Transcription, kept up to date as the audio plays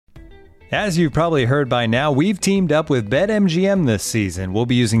As you've probably heard by now, we've teamed up with BetMGM this season. We'll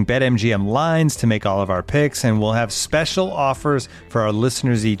be using BetMGM lines to make all of our picks, and we'll have special offers for our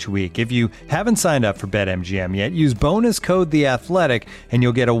listeners each week. If you haven't signed up for BetMGM yet, use bonus code The Athletic, and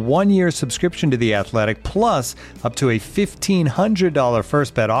you'll get a 1-year subscription to The Athletic, plus up to a $1,500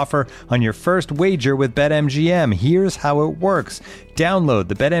 first bet offer on your first wager with BetMGM. Here's how it works. Download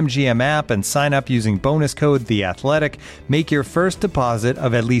the BetMGM app and sign up using bonus code The Athletic. Make your first deposit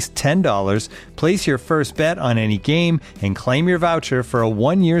of at least $10. Place your first bet on any game and claim your voucher for a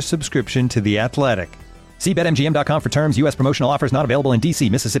 1-year subscription to The Athletic. See BetMGM.com for terms. U.S. promotional offers not available in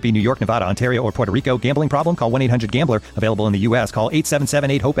D.C., Mississippi, New York, Nevada, Ontario, or Puerto Rico. Gambling problem? Call 1-800-GAMBLER. Available in the U.S. Call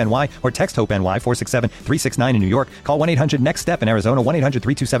 877-8-HOPE-NY or text HOPE-NY 467-369 in New York. Call 1-800-NEXT-STEP in Arizona.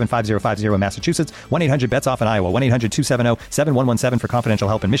 1-800-327-5050 in Massachusetts. 1-800-BETS-OFF in Iowa. 1-800-270-7117 for confidential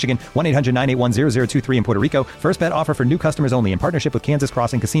help in Michigan. 1-800-981-0023 in Puerto Rico. First bet offer for new customers only in partnership with Kansas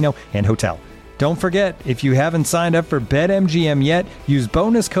Crossing Casino and Hotel. Don't forget, if you haven't signed up for BetMGM yet, use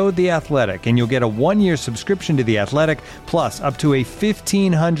bonus code The Athletic, and you'll get a 1-year subscription to The Athletic, plus up to a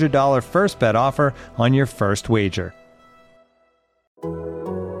 $1,500 first bet offer on your first wager.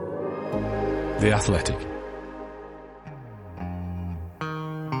 The Athletic.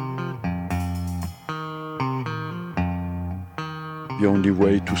 The only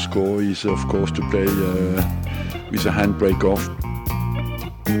way to score is, of course, to play with a handbrake off.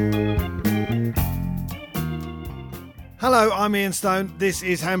 Hello, I'm Ian Stone. This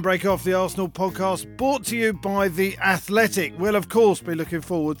is Handbrake Off, the Arsenal podcast, brought to you by The Athletic. We'll, of course, be looking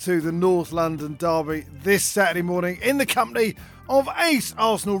forward to the North London derby this Saturday morning in the company of ace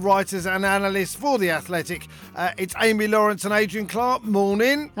Arsenal writers and analysts for The Athletic. It's Amy Lawrence and Adrian Clark.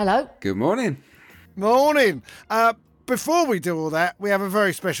 Morning. Hello. Good morning. Morning. Before we do all that, we have a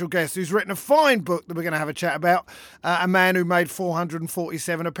very special guest who's written a fine book that we're going to have a chat about. A man who made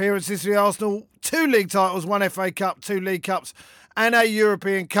 447 appearances for the Arsenal, 2 league titles, 1 FA Cup, 2 League Cups, and a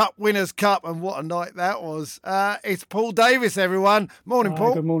European Cup Winners' Cup. And what a night that was. It's Paul Davis, everyone. Morning,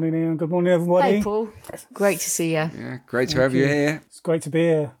 Paul. Good morning, Ian. Good morning, everybody. Hey, Paul. Great to see you. Yeah, great to have you here. It's great to be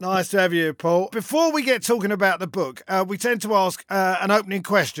here. Nice to have you, Paul. Before we get talking about the book, we tend to ask an opening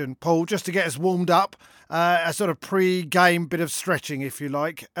question, Paul, just to get us warmed up. A sort of pre-game bit of stretching, if you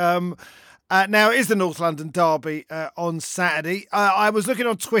like. Now, it is the North London derby on Saturday. I was looking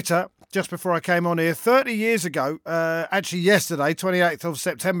on Twitter just before I came on here. 30 years ago, actually yesterday, 28th of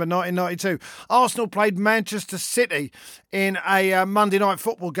September 1992, Arsenal played Manchester City in a Monday night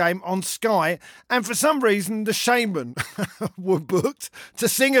football game on Sky. And for some reason, the Shamen were booked to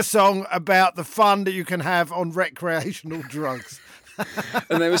sing a song about the fun that you can have on recreational drugs.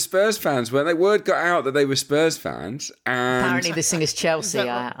 And they were Spurs fans, weren't they? Word got out that they were Spurs fans. And apparently the singer's Chelsea.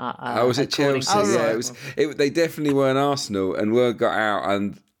 Was it Chelsea? Oh, yeah, right. they definitely weren't Arsenal, and word got out,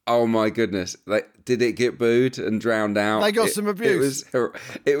 and oh my goodness, did it get booed and drowned out? They got some abuse.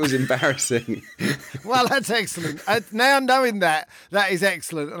 It was embarrassing. Well, that's excellent. Now knowing that is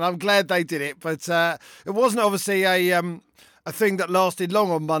excellent, and I'm glad they did it. But it wasn't obviously a thing that lasted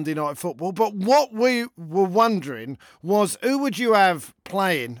long on Monday Night Football. But what we were wondering was, who would you have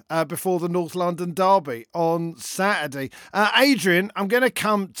playing before the North London derby on Saturday? Adrian, I'm going to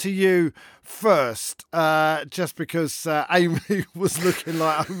come to you first, just because Amy was looking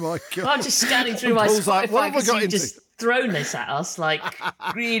like, oh my God. I'm just scanning through my Spotify like, what have we got into? Just thrown this at us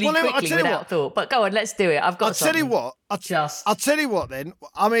really Well, quickly without thought. But go on, let's do it. I've got something. I'll tell you what then.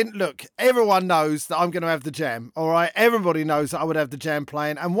 I mean, look, everyone knows that I'm going to have the Jam, all right? Everybody knows that I would have the Jam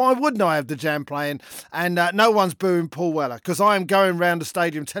playing. And why wouldn't I have the Jam playing? And no one's booing Paul Weller, because I am going round the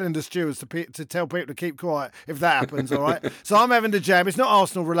stadium telling the stewards to tell people to keep quiet if that happens, all right? So I'm having the Jam. It's not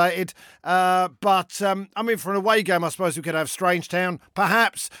Arsenal related, but I mean, for an away game, I suppose we could have Strangetown,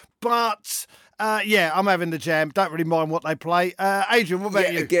 perhaps, but... yeah, I'm having the Jam. Don't really mind what they play. Adrian, what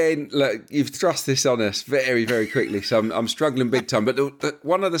about you? Again, look, you've thrust this on us very, very quickly, so I'm struggling big time. But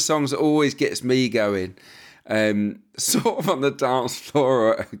one of the songs that always gets me going, sort of on the dance floor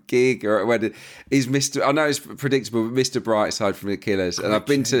or at a gig or at a wedding, is Mr. I know it's predictable, but Mr. Brightside from the Killers. And I've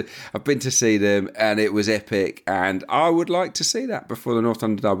been to see them, and it was epic. And I would like to see that before the North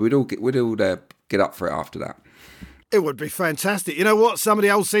London derby. We'd all get up for it after that. It would be fantastic. You know what? Some of the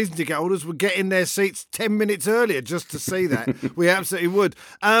old season ticket holders would get in their seats 10 minutes earlier just to see that. We absolutely would.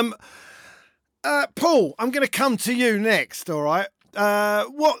 Paul, I'm going to come to you next, all right?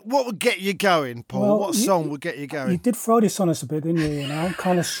 What would get you going, Paul? Well, what song would get you going? You did throw this on us a bit, didn't you? I'm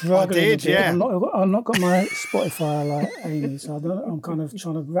kind of struggling. I did, a bit. yeah. I've not got my Spotify like Amy, so I'm kind of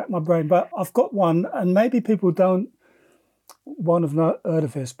trying to wrap my brain. But I've got one, and maybe people won't have not heard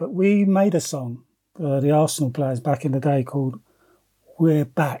of this, but we made a song, the Arsenal players back in the day, called "We're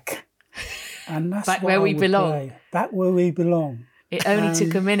Back." And that's Back what where I we would belong. play. Back where we belong. It only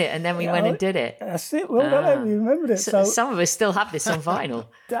took a minute, and then we went and did it. That's it. Well, we remembered it. So some of us still have this on vinyl.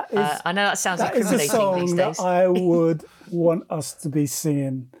 I know that sounds that is a incriminating song these days. that I would want us to be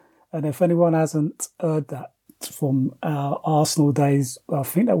singing. And if anyone hasn't heard that from our Arsenal days, I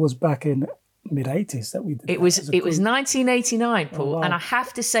think that was back in mid-80s that we did. It was 1989, Paul, wow. and I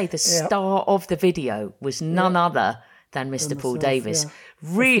have to say the star of the video was none other than Mr. Paul Davis.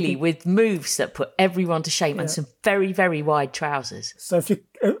 Really, with moves that put everyone to shame and some very, very wide trousers. So if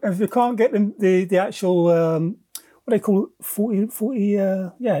you can't get the actual what they call 40 if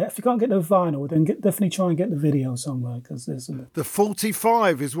you can't get the vinyl, then definitely try and get the video somewhere, because there's the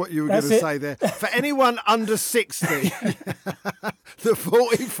 45 is what you were going to say there. For anyone under 60, the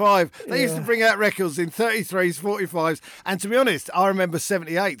 45. They used to bring out records in 33s, 45s, and to be honest, I remember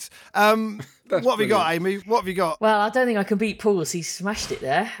 78s. What have you got, Amy? What have you got? Well, I don't think I can beat Paul's. He smashed it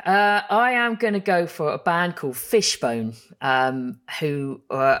there. I am going to go for a band called Fishbone, who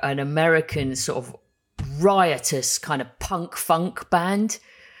are an American sort of riotous kind of punk funk band.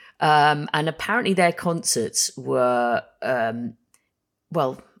 And apparently their concerts were,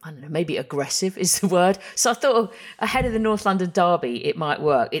 I don't know, maybe aggressive is the word. So I thought ahead of the North London Derby, it might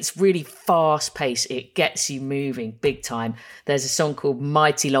work. It's really fast paced. It gets you moving big time. There's a song called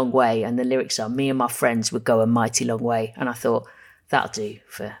Mighty Long Way, and the lyrics are, me and my friends would go a mighty long way. And I thought, that'll do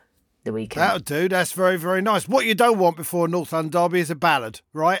for the weekend. That'll do. That's very, very nice. What you don't want before North London Derby is a ballad,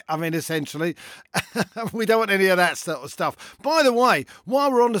 right? I mean, essentially. We don't want any of that sort of stuff. By the way,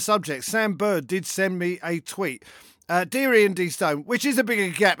 while we're on the subject, Sam Bird did send me a tweet. Dear Ian D. Stone, which is a bigger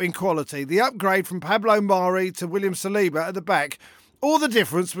gap in quality, the upgrade from Pablo Mari to William Saliba at the back, or the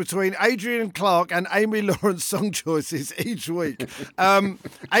difference between Adrian Clark and Amy Lawrence song choices each week?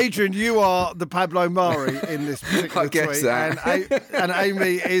 Adrian, you are the Pablo Mari in this particular tweet, and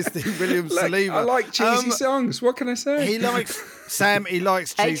Amy is the William Saliba. I like cheesy songs. What can I say? He likes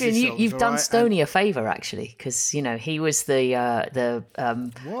cheesy Adrian, songs. you've done Stoney a favour, actually, because he was the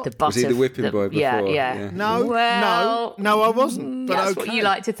butt was he the whipping boy before? Yeah. No, I wasn't. But that's what you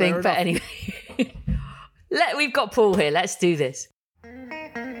like to think. But anyway, we've got Paul here. Let's do this.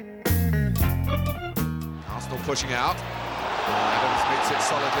 Arsenal pushing out. Evans meets it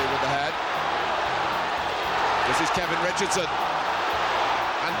solidly with the head. This is Kevin Richardson.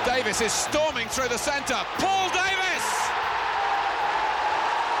 And Davis is storming through the centre. Paul Davis!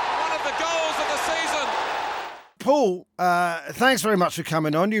 One of the goals of the season. Paul, thanks very much for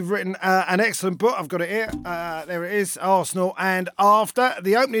coming on. You've written an excellent book. I've got it here. There it is, Arsenal and After.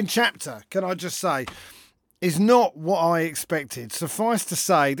 The opening chapter, can I just say, is not what I expected. Suffice to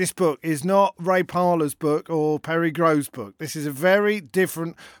say, this book is not Ray Parlour's book or Perry Grove's book. This is a very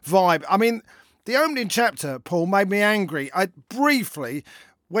different vibe. I mean, the opening chapter, Paul, made me angry. Briefly,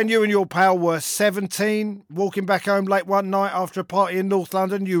 when you and your pal were 17, walking back home late one night after a party in North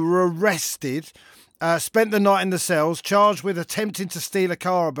London, you were arrested, spent the night in the cells, charged with attempting to steal a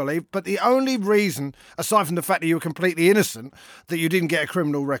car, I believe. But the only reason, aside from the fact that you were completely innocent, that you didn't get a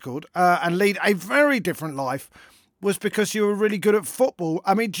criminal record and lead a very different life, was because you were really good at football.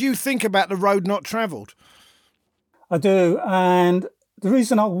 I mean, do you think about the road not travelled? I do. And the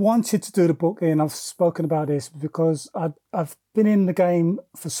reason I wanted to do the book, and I've spoken about this, because I've been in the game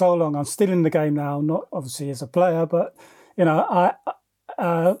for so long. I'm still in the game now, not obviously as a player, but,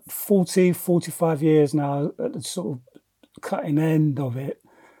 45 years now at the sort of cutting end of it.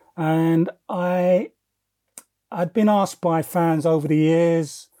 And I'd been asked by fans over the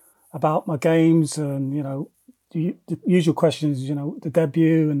years about my games and, the usual questions, the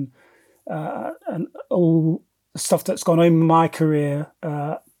debut and all the stuff that's gone on in my career.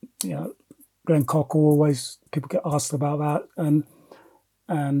 Glenn Cockle, always people get asked about that, and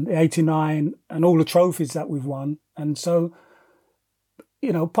the 89 and all the trophies that we've won. And so,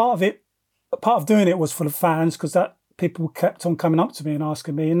 part of doing it was for the fans, because that people kept on coming up to me and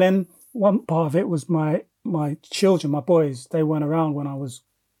asking me. And then one part of it was my children, my boys. They weren't around when I was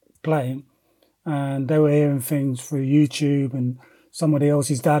playing, and they were hearing things through YouTube, and somebody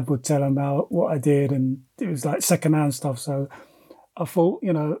else's dad would tell them about what I did, and it was like secondhand stuff. So I thought,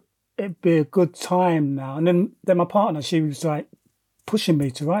 it'd be a good time now. And then my partner, she was like pushing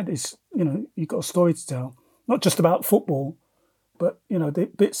me to write this. You've got a story to tell, not just about football, but, the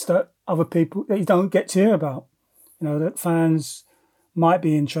bits that other people, that you don't get to hear about, that fans might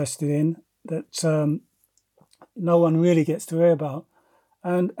be interested in, that no one really gets to hear about.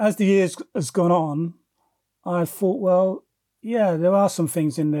 And as the years has gone on, I thought, well, yeah, there are some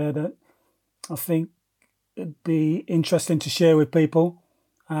things in there that I think it'd be interesting to share with people,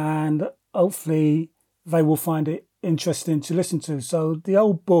 and hopefully they will find it interesting to listen to. So the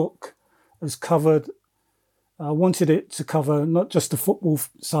old book has covered. I wanted it to cover not just the football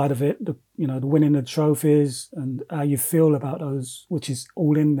side of it, the winning the trophies and how you feel about those, which is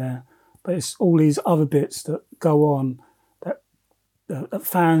all in there, but it's all these other bits that go on that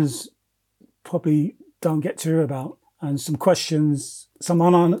fans probably don't get to hear about, and some questions, some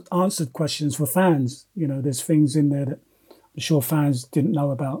unanswered questions for fans. There's things in there that I'm sure fans didn't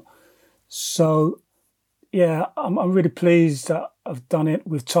know about. So, yeah, I'm really pleased that I've done it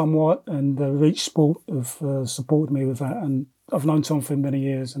with Tom Watt, and Reach Sport have supported me with that. And I've known Tom for many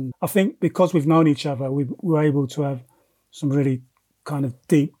years. And I think because we've known each other, we were able to have some really kind of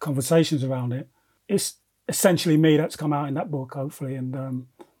deep conversations around it. It's essentially me that's come out in that book, hopefully, and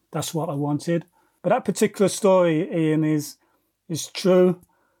that's what I wanted. But that particular story, Ian, is true.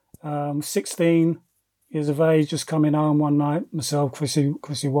 16 years of age, just coming home one night, myself,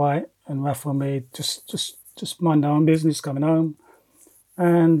 Chrissy White, and Rafa and me, just mind our own business, coming home.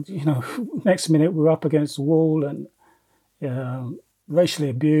 And, next minute we're up against the wall and racially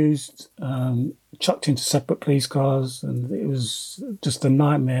abused, chucked into separate police cars. And it was just a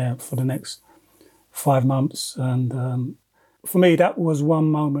nightmare for the next 5 months. And for me, that was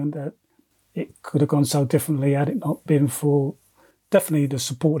one moment that it could have gone so differently had it not been for definitely the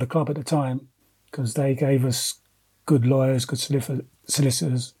support of the club at the time, because they gave us good lawyers, good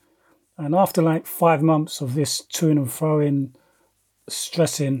solicitors. And after like 5 months of this to and fro-in,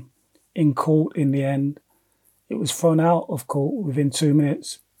 stressing in court in the end, it was thrown out of court within 2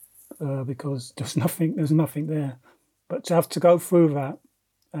 minutes because there's nothing there. But to have to go through that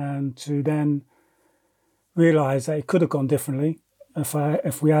and to then realise that it could have gone differently if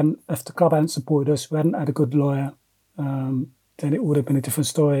the club hadn't supported us, we hadn't had a good lawyer, then it would have been a different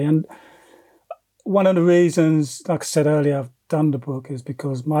story. And one of the reasons, like I said earlier, I've done the book is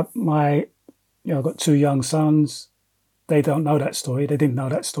because my I've got 2 young sons. They don't know that story. They didn't know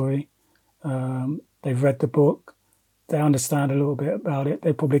that story. They've read the book. They understand a little bit about it.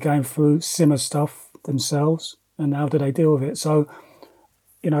 They're probably going through similar stuff themselves. And how do they deal with it? So,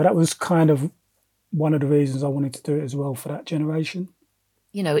 that was kind of one of the reasons I wanted to do it as well for that generation.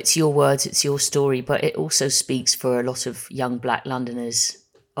 It's your words, it's your story, but it also speaks for a lot of young Black Londoners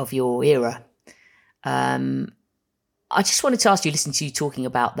of your era. I just wanted to ask you, listen to you talking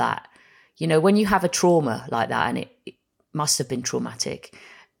about that. When you have a trauma like that, and it must have been traumatic,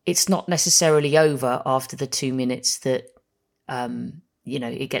 it's not necessarily over after the 2 minutes that,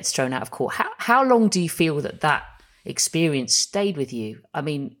 it gets thrown out of court. How long do you feel that experience stayed with you? I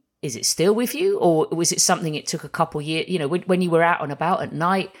mean, is it still with you, or was it something it took a couple years? When you were out and about at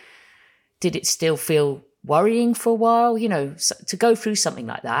night, did it still feel worrying for a while? To go through something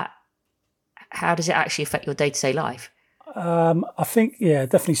like that, how does it actually affect your day-to-day life? I think, yeah,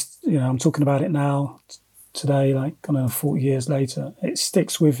 definitely, I'm talking about it now, today, like kind of 40 years later. It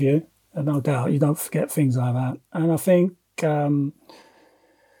sticks with you, and no doubt you don't forget things like that. And I think,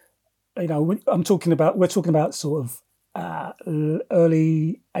 we're talking about sort of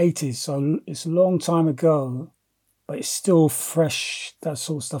early 80s, so it's a long time ago, but it's still fresh. That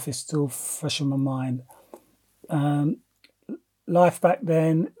sort of stuff is still fresh in my mind. Life back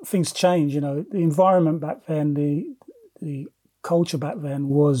then, things change. The environment back then, the culture back then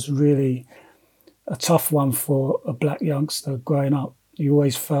was really a tough one for a black youngster growing up. You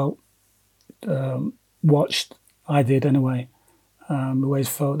always felt watched. I did anyway. Always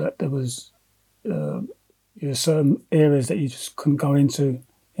felt that there was certain areas that you just couldn't go into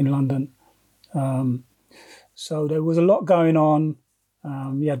in London. So there was a lot going on.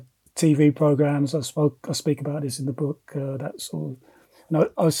 You had TV programs. I speak about this in the book. That sort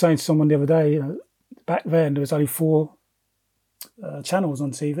of. I was saying to someone the other day. Back then there was only 4 channels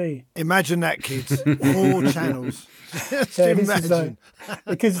on TV. Imagine that, kids. 4 channels. Imagine.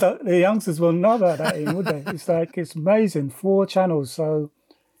 The kids, the youngsters won't know about that, would they? It's amazing. 4 channels. So,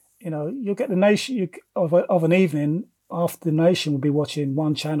 you'll get the nation of an evening after the nation would be watching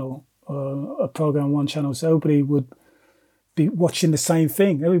one channel, a program, one channel. So everybody would be watching the same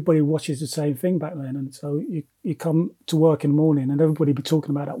thing. Everybody watches the same thing back then. And so you come to work in the morning and everybody be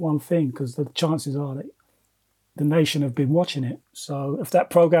talking about that one thing, because the chances are that the nation have been watching it. So if that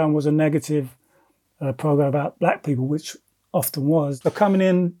program was a negative program about black people, which often was, but coming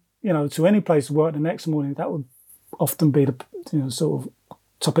in, to any place to work the next morning, that would often be the sort of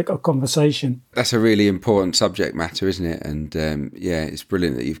topic of conversation. That's a really important subject matter, isn't it? And it's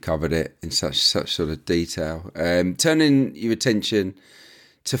brilliant that you've covered it in such sort of detail. Turning your attention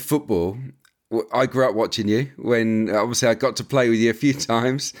to football, I grew up watching you when obviously I got to play with you a few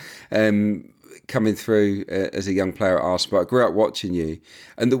times. Coming through as a young player at Arsenal, I grew up watching you,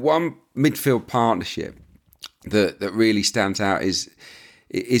 and the one midfield partnership that really stands out is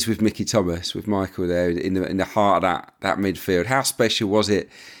is with Mickey Thomas, with Michael there in the heart of that midfield. How special was it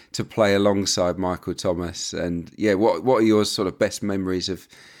to play alongside Michael Thomas? And yeah, what are your sort of best memories of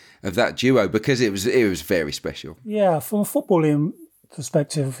that duo? Because it was very special. Yeah, from a footballing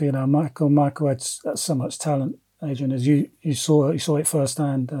perspective, Michael had so much talent, Adrian, as you saw it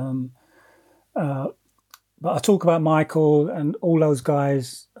firsthand. But I talk about Michael and all those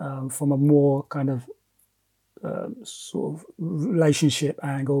guys from a more kind of sort of relationship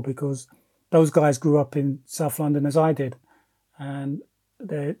angle, because those guys grew up in South London as I did, and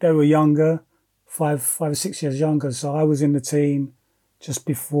they were younger, 5 or 6 years younger. So I was in the team just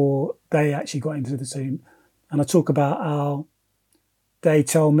before they actually got into the team, and I talk about how they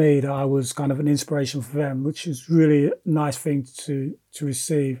tell me that I was kind of an inspiration for them, which is really a nice thing to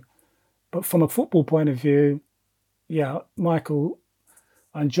receive. But from a football point of view, yeah, Michael,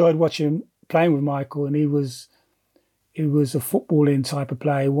 I enjoyed playing with Michael, and he was a footballing type of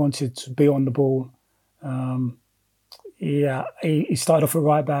player. He wanted to be on the ball. He started off at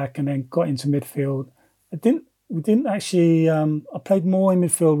right back and then got into midfield. We didn't actually. I played more in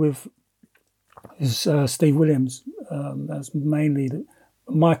midfield with Steve Williams. That's mainly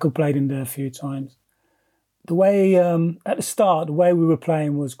Michael played in there a few times. The way at the start, the way we were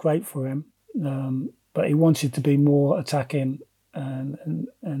playing was great for him, but he wanted to be more attacking, and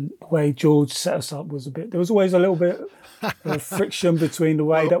the way George set us up was there was always a little bit of friction between the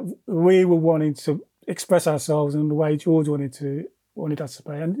way that we were wanting to express ourselves and the way George wanted us to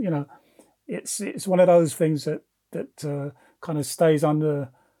play. And it's one of those things that kind of stays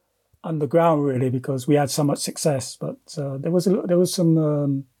underground really, because we had so much success, but there was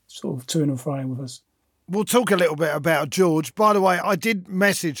some sort of to and froing with us. We'll talk a little bit about George. By the way, I did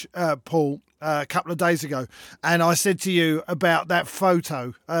message Paul a couple of days ago, and I said to you about that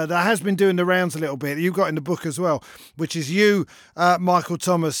photo that has been doing the rounds a little bit. You got in the book as well, which is you, Michael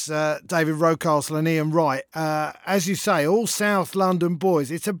Thomas, David Rocastle and Ian Wright. As you say, all South London boys.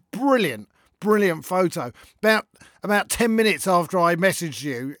 It's a brilliant photo. About 10 minutes after I messaged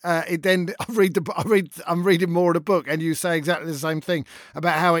you, I'm reading more of the book, and you say exactly the same thing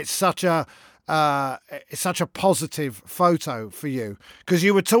about how it's such a positive photo for you, because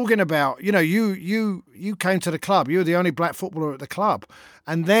you were talking about, you came to the club, you were the only black footballer at the club,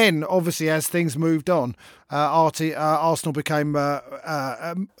 and then obviously as things moved on, Arsenal became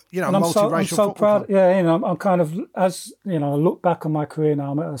multiracial. I'm so proud. Yeah, I'm kind of, as I look back on my career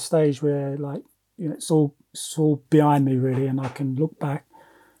now, I'm at a stage where it's all behind me really, and I can look back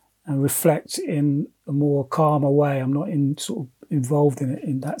and reflect in a more calmer way. I'm not involved in it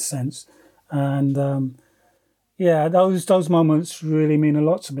in that sense. And those moments really mean a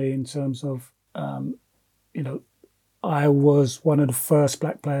lot to me in terms of, I was one of the first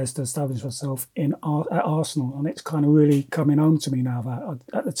black players to establish myself at Arsenal, and it's kind of really coming home to me now that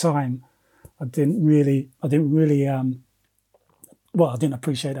at the time I didn't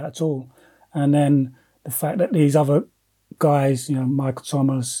appreciate that at all. And then the fact that these other guys, Michael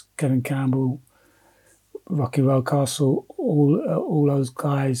Thomas, Kevin Campbell, Rocky Rocastle, all those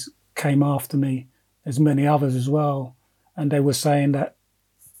guys came after me. There's many others as well, and they were saying that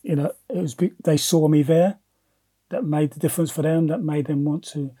they saw me there, that made the difference for them, that made them want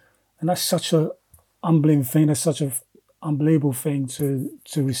to, and that's such a humbling thing. That's such a unbelievable thing to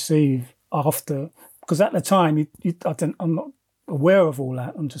receive after, because at the time I'm not aware of all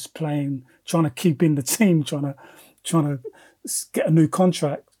that. I'm just playing, trying to keep in the team, trying to get a new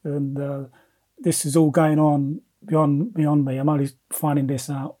contract, and this is all going on beyond me. I'm only finding this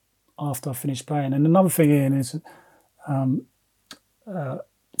out after I finished playing. And another thing, Ian, is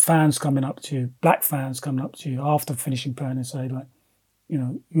fans coming up to you, black fans coming up to you after finishing playing and say,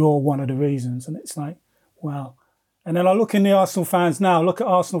 you're one of the reasons. And it's like, wow. And then I look at Arsenal fans now,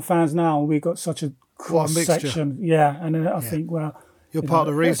 and we've got such a cross section. Yeah. And then I think, well, you're part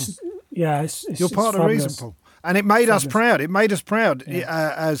of the reason. You're part of the reason, Paul. And it made us proud. It made us proud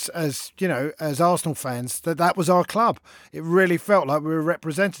as Arsenal fans, that was our club. It really felt like we were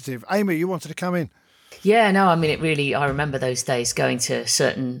representative. Amy, you wanted to come in. Yeah, no, I mean, I remember those days going to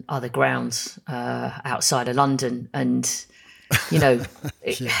certain other grounds outside of London, and I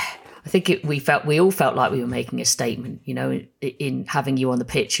think we all felt like we were making a statement, in having you on the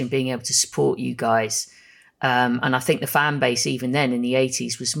pitch and being able to support you guys. And I think the fan base even then in the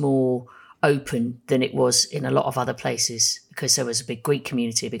 80s was more open than it was in a lot of other places, because there was a big Greek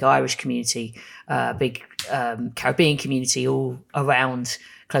community, a big Irish community, a big Caribbean community all around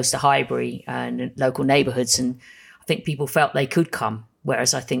close to Highbury and local neighbourhoods. And I think people felt they could come,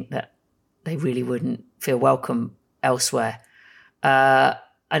 whereas I think that they really wouldn't feel welcome elsewhere. And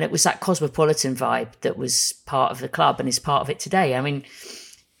it was that cosmopolitan vibe that was part of the club and is part of it today. I mean,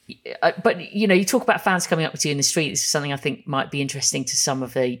 but you talk about fans coming up to you in the street. This is something I think might be interesting to some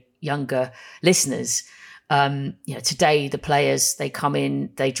of the younger listeners. Today the players, they come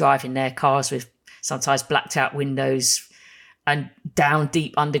in, they drive in their cars with sometimes blacked out windows and down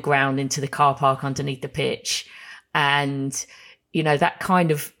deep underground into the car park underneath the pitch. And, that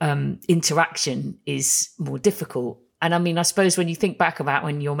kind of interaction is more difficult. And I mean, I suppose when you think back about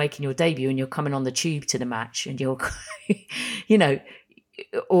when you're making your debut and you're coming on the tube to the match and you're,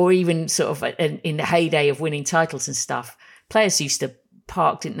 or even sort of in the heyday of winning titles and stuff, players used to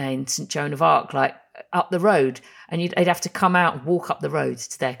park, didn't they, in St Joan of Arc, like up the road, and they'd have to come out and walk up the road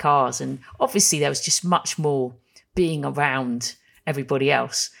to their cars. And obviously there was just much more being around everybody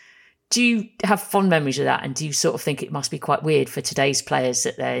else. Do you have fond memories of that? And do you sort of think it must be quite weird for today's players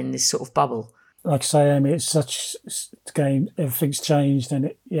that they're in this sort of bubble? Like I say, it's such a game, everything's changed.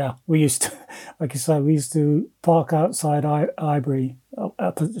 And we used to, like you say, we used to park outside Highbury, up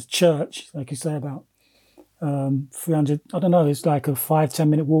at the church, like you say, about 300, I don't know, it's like a 5-10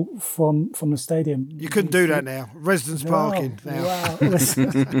 minute walk from the stadium. You couldn't do that now. Residence parking now. Wow.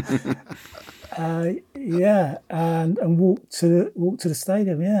 and walk to the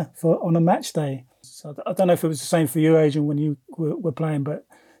stadium, on a match day. So I don't know if it was the same for you, Adrian, when you were playing, but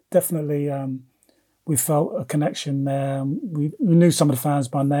definitely we felt a connection there. We knew some of the fans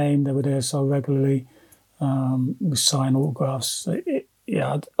by name; they were there so regularly. We signed autographs.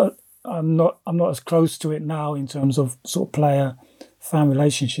 I'm not as close to it now in terms of sort of player-fan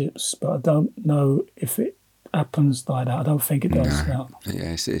relationships, but I don't know if it happens like that. I don't think it does now.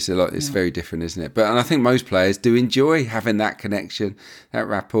 Yeah, it's a lot. It's very different, isn't it? And I think most players do enjoy having that connection, that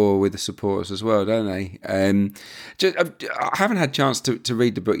rapport with the supporters as well, don't they? I haven't had a chance to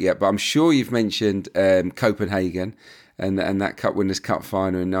read the book yet, but I'm sure you've mentioned Copenhagen and that Cup Winners' Cup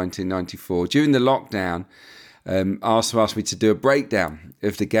final in 1994 during the lockdown. Arsenal asked me to do a breakdown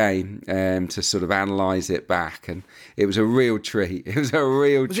of the game to sort of analyse it back, and it was a real treat. It was a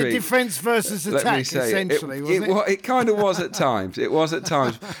real treat. Was it defence versus attack, essentially, wasn't it? It kind of was at times. It was at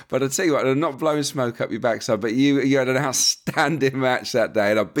times. But I'll tell you what, I'm not blowing smoke up your backside, but you had an outstanding match that day,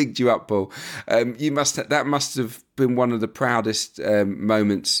 and I bigged you up, Paul. That must have been one of the proudest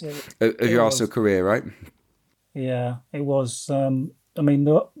moments of your Arsenal career, right? Yeah, it was. I mean,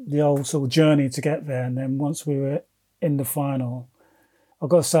 the whole sort of journey to get there, and then once we were in the final, I've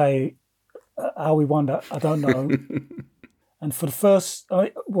got to say, how we won that, I don't know. And for the first,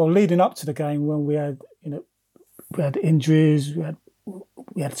 leading up to the game, when we had injuries, we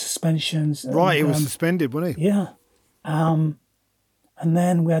had suspensions. Right, he was suspended, wasn't he? Yeah. And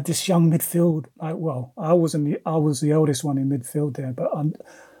then we had this young midfield. I was the oldest one in midfield there, but I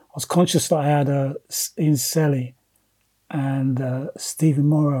was conscious that I had Ian Selly and Stephen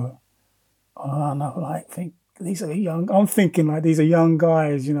Morrow. Think these are young. I'm thinking like these are young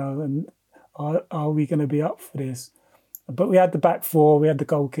guys, and are we going to be up for this? But we had the back four, we had the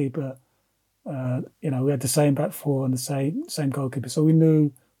goalkeeper. We had the same back four and the same goalkeeper. So we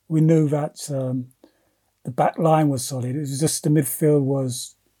knew that the back line was solid. It was just the midfield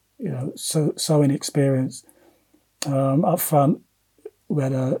was, so inexperienced. Up front, we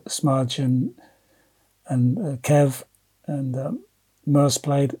had Smudge and Kev. And Merce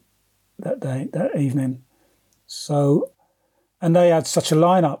played that evening. So, and they had such a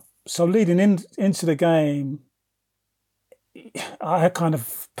lineup. So leading into the game, I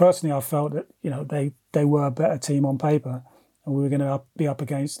felt that they were a better team on paper, and we were going to be up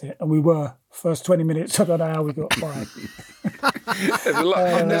against it. And we were. First 20 minutes, I don't know how we got by. There's a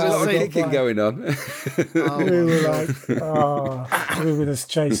lot of kicking going on. We were we were just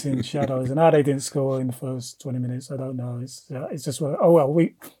chasing shadows, and how they didn't score in the first 20 minutes, I don't know. It's just we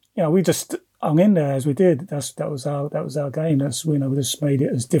just hung in there as we did. That was our game. We just made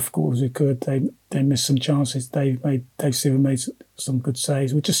it as difficult as we could. They missed some chances. Dave Steven made some good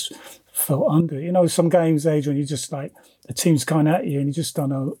saves. We just felt under it. Some games, Adrian, you just like the team's coming at you, and you just don't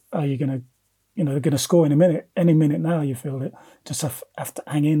know how you're gonna. They're going to score in a minute. Any minute now, you feel it. Just have to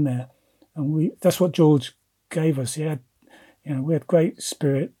hang in there, and that's what George gave us. We had great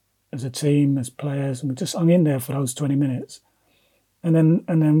spirit as a team, as players, and we just hung in there for those 20 minutes, and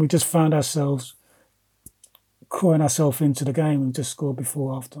then we just found ourselves crawling ourselves into the game and just scored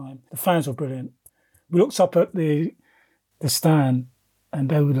before half time. The fans were brilliant. We looked up at the stand, and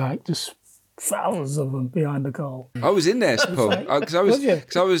they were like just thousands of them behind the goal. I was in there, Paul, because I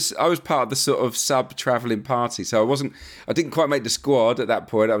was part of the sort of sub-travelling party. So I didn't quite make the squad at that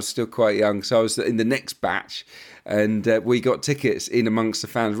point. I was still quite young, so I was in the next batch, and we got tickets in amongst the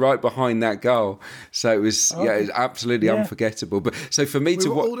fans right behind that goal. So it was it was absolutely unforgettable. But so for me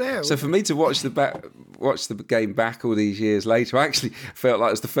to watch the game back all these years later, I actually felt like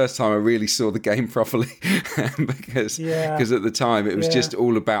it was the first time I really saw the game properly because at the time it was just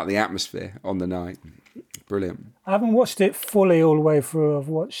all about the atmosphere on the night. Brilliant. I haven't watched it fully all the way through. I've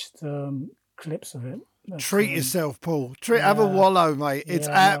watched clips of it. Treat yourself, Paul. Have a wallow, mate. It's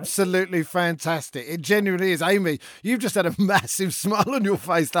absolutely fantastic. It genuinely is. Amy, you've just had a massive smile on your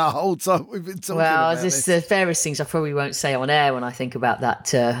face that whole time we've been talking about this. The various things I probably won't say on air when I think about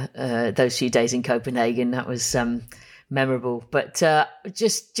that those few days in Copenhagen. That was memorable. But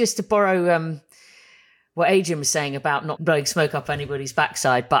just to borrow what Adrian was saying about not blowing smoke up anybody's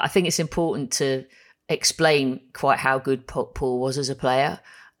backside, but I think it's important to explain quite how good Paul was as a player.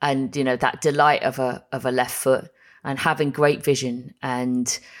 And, you know, that delight of a left foot and having great vision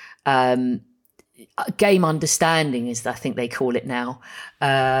and game understanding, as I think they call it now.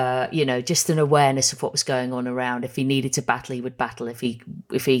 Just an awareness of what was going on around. If he needed to battle, he would battle. If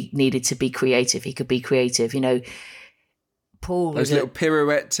he needed to be creative, he could be creative. You know, Paul was those little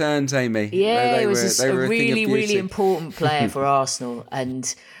pirouette turns, Amy. Yeah, he was a really, really important player for Arsenal,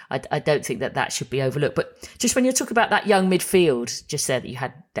 and I don't think that should be overlooked. But just when you're talking about that young midfield, just there that you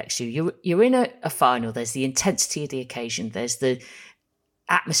had next to you, you're in a final. There's the intensity of the occasion. There's the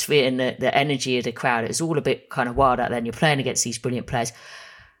atmosphere and the energy of the crowd. It's all a bit kind of wild out there, and you're playing against these brilliant players.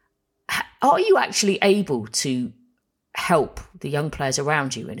 Are you actually able to help the young players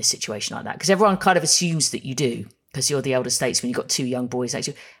around you in a situation like that? Because everyone kind of assumes that you do, because you're the elder statesman, you've got two young boys next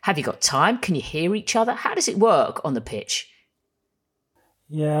to you. Have you got time? Can you hear each other? How does it work on the pitch?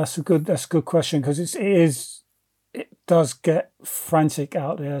 Yeah, that's a good question, because it does get frantic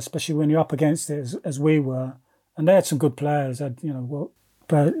out there, especially when you're up against it as we were. And they had some good players,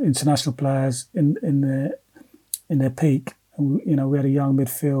 international players in their peak. And, you know, we had a young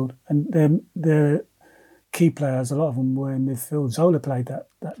midfield, and their key players, a lot of them were in midfield. Zola played that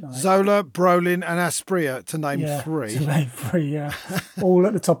night. Zola, Brolin and Asprilla, to name three. Yeah. All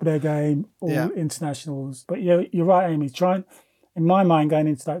at the top of their game, all internationals. But you're right, Amy. In my mind, going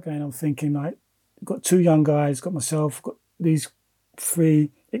into that game, I'm thinking, like, got two young guys, got myself, got these three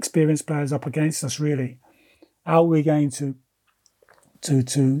experienced players up against us, really. How are we going to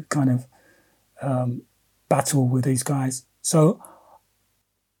kind of battle with these guys? So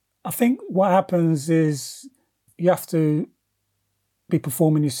I think what happens is you have to be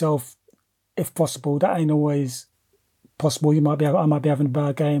performing yourself if possible. That ain't always possible. I might be having a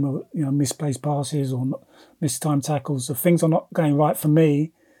bad game, or, you know, misplaced passes or mistimed tackles. So things are not going right for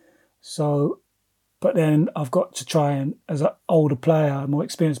me. So, but then I've got to try and, as an older player, a more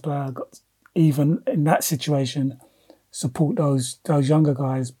experienced player, I've got to, even in that situation, support those younger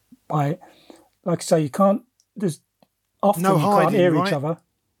guys by, like I say, you can't. There's often you can't hear each other.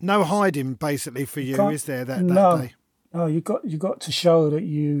 No hiding, basically, for you, is there, that day? No, you got to show that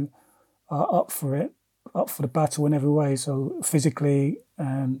you are up for it, up for the battle in every way. So physically,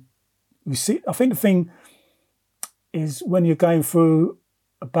 we see. I think the thing is, when you're going through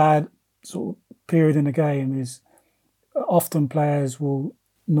a bad sort of period in the game, is often players will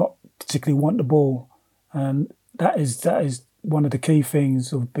not particularly want the ball, and that is one of the key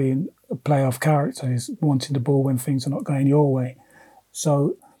things of being a player of character, is wanting the ball when things are not going your way.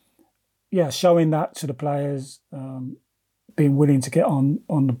 So, yeah, showing that to the players, being willing to get on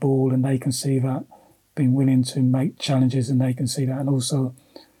the ball and they can see that, being willing to make challenges and they can see that, and also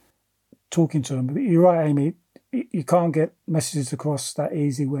talking to them. But you're right, Amy, you can't get messages across that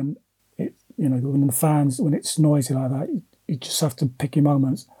easy when when it's noisy like that. You just have to pick your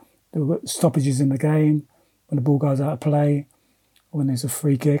moments. There were stoppages in the game, when the ball goes out of play, when there's a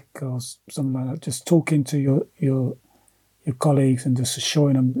free kick or something like that. Just talking to your colleagues and just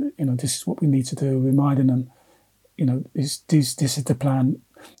showing them, you know, this is what we need to do, reminding them, you know, this is the plan.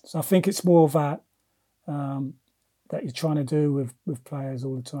 So I think it's more of that that you're trying to do with players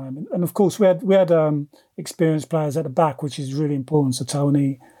all the time. And of course, we had experienced players at the back, which is really important. So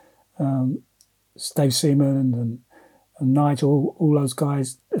Tony, Dave Seaman and Nigel, all those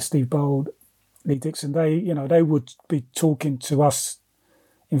guys, Steve Bold, Lee Dixon, they would be talking to us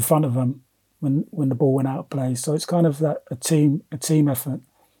in front of them when the ball went out of play. So it's kind of that a team effort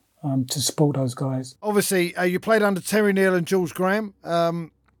to support those guys. Obviously, you played under Terry Neal and George Graham,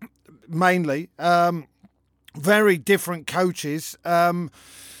 mainly. Very different coaches.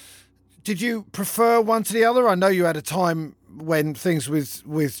 Did you prefer one to the other? I know you had a time when things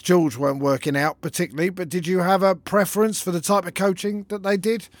with George weren't working out particularly, but did you have a preference for the type of coaching that they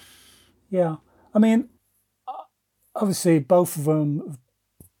did? Yeah. I mean, obviously both of them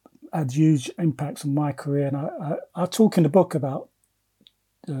had huge impacts on my career, and I talk in the book about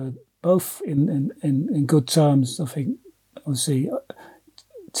both in good terms. I think, obviously,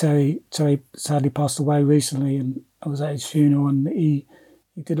 Terry sadly passed away recently, and I was at his funeral, and he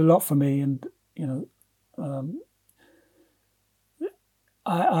did a lot for me, and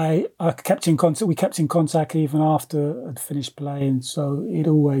I kept in contact. We kept in contact even after I'd finished playing, so he'd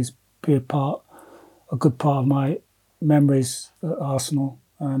always be a good part of my memories at Arsenal,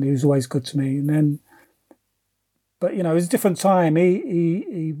 and he was always good to me. And then, but it was a different time.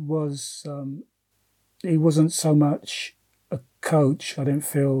 He wasn't so much a coach. I didn't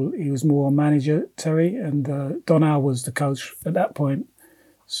feel he was more a manager, Terry, and Don Howe was the coach at that point.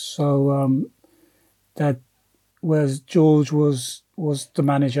 So whereas George was the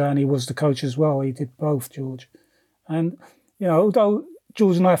manager and he was the coach as well. He did both, George. And although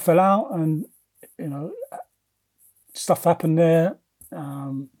George and I fell out, and stuff happened there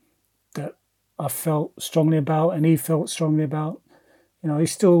that I felt strongly about, and he felt strongly about. He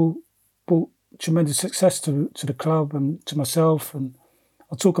still brought tremendous success to the club and to myself, and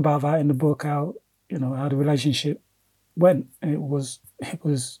I'll talk about that in the book. How the relationship went. It was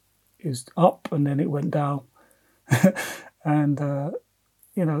up, and then it went down, and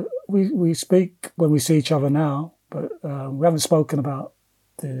we speak when we see each other now, but we haven't spoken about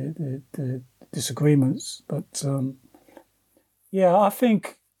the disagreements. But I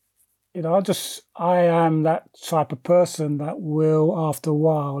think I am that type of person that will, after a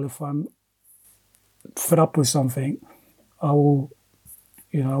while, if I'm fed up with something, I will,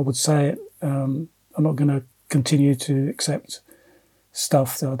 I would say it. I'm not going to continue to accept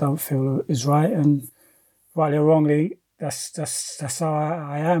stuff that I don't feel is right, and rightly or wrongly, that's how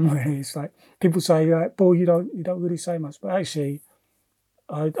I am, really. It's like people say, Paul, you don't really say much, but actually,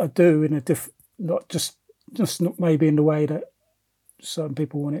 I do in a not just not maybe in the way that certain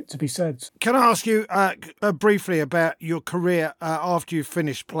people want it to be said. Can I ask you briefly about your career after you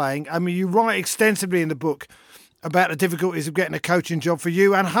finished playing? I mean, you write extensively in the book about the difficulties of getting a coaching job for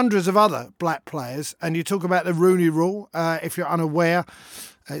you and hundreds of other black players, and you talk about the Rooney Rule. If you're unaware,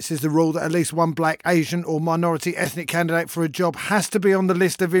 it says the rule that at least one black, Asian or minority ethnic candidate for a job has to be on the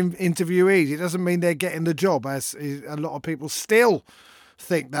list of interviewees. It doesn't mean they're getting the job, as a lot of people still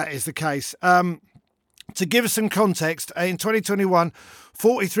think that is the case. To give us some context, in 2021,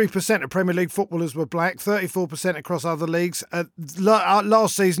 43% of Premier League footballers were black, 34% across other leagues.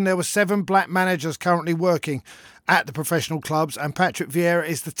 Last season, there were 7 black managers currently working at the professional clubs, and Patrick Vieira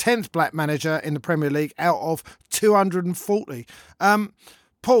is the 10th black manager in the Premier League out of 240.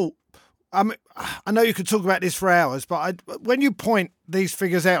 Paul, I know you could talk about this for hours, but when you point these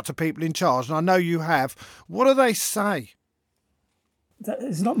figures out to people in charge, and I know you have, what do they say?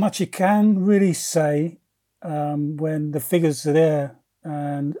 There's not much you can really say when the figures are there,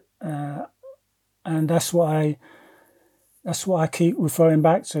 and that's what I keep referring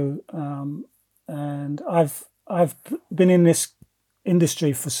back to. And I've been in this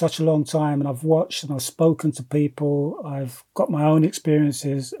industry for such a long time, and I've watched and I've spoken to people. I've got my own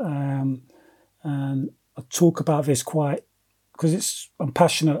experiences, and I talk about this quite because I'm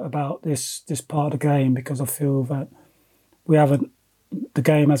passionate about this part of the game, because I feel that the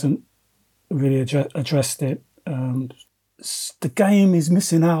game hasn't really addressed it. The game is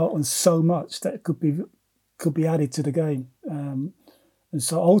missing out on so much that could be added to the game, and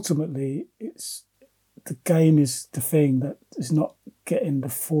so ultimately, the game is the thing that is not getting the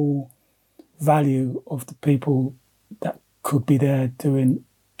full value of the people that could be there giving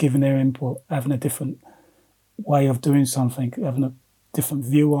their input, having a different way of doing something, having a different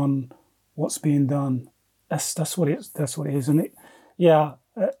view on what's being done. That's what it is, and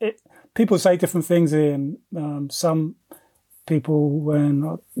people say different things here, and some people, when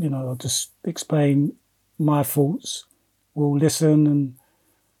I'll just explain my thoughts, will listen,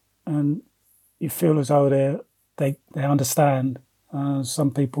 and you feel as though they understand.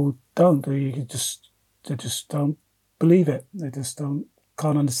 Some people don't. They just don't believe it. They just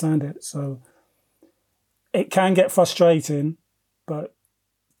can't understand it. So it can get frustrating, but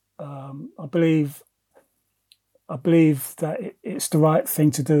I believe that it's the right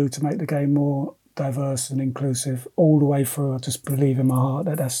thing to do to make the game more diverse and inclusive all the way through. I just believe in my heart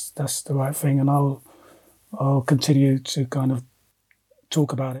that that's the right thing, and I'll continue to kind of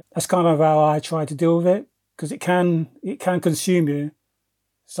talk about it. That's kind of how I try to deal with it, because it can consume you.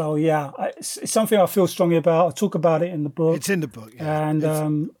 So it's something I feel strongly about. I talk about it in the book. It's in the book, yeah.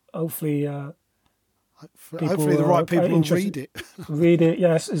 And hopefully Hopefully the right people will read it. Read it,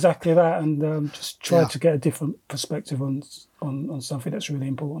 yes, exactly that, and just try to get a different perspective on something that's really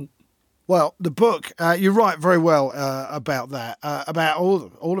important. Well, the book, you write very well about that, about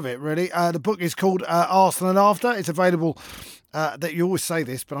all of it, really. The book is called Arsenal and After. It's available, that you always say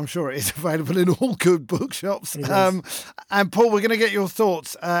this, but I'm sure it is available in all good bookshops. And Paul, we're going to get your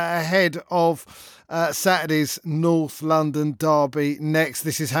thoughts ahead of Saturday's North London derby next.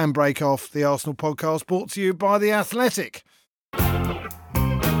 This is Handbrake Off, the Arsenal podcast, brought to you by The Athletic.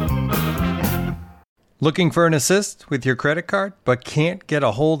 Looking for an assist with your credit card, but can't get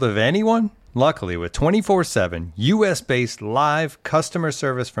a hold of anyone? Luckily, with 24/7 US-based live customer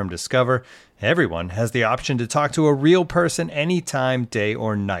service from Discover, everyone has the option to talk to a real person anytime, day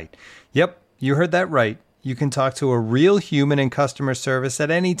or night. Yep, you heard that right. You can talk to a real human in customer service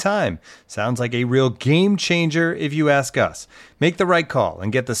at any time. Sounds like a real game changer if you ask us. Make the right call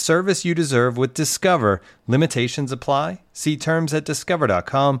and get the service you deserve with Discover. Limitations apply. See terms at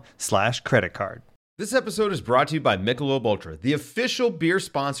discover.com/creditcard. This episode is brought to you by Michelob Ultra, the official beer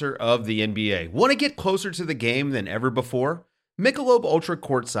sponsor of the NBA. Want to get closer to the game than ever before? Michelob Ultra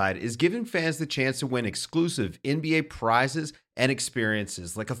Courtside is giving fans the chance to win exclusive NBA prizes and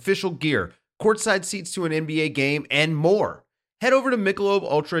experiences like official gear, courtside seats to an NBA game, and more. Head over to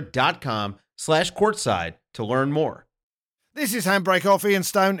MichelobUltra.com/courtside to learn more. This is Handbrake Off. Ian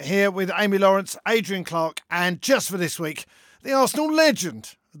Stone here with Amy Lawrence, Adrian Clark, and just for this week, the Arsenal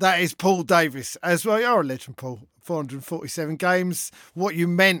legend. That is Paul Davis as well. You're a legend, Paul. 447 games. What you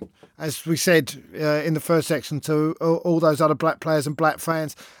meant, as we said in the first section, to all those other black players and black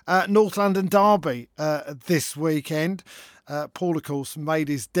fans. North London derby this weekend. Paul, of course, made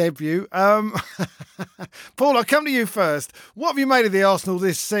his debut. Paul, I'll come to you first. What have you made of the Arsenal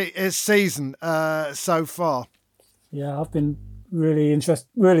this season so far? Yeah, I've been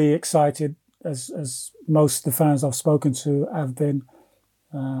really excited, as most of the fans I've spoken to have been.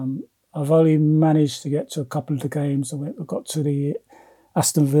 I've only managed to get to a couple of the games. I got to the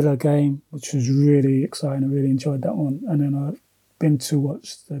Aston Villa game, which was really exciting. I really enjoyed that one. And then I've been to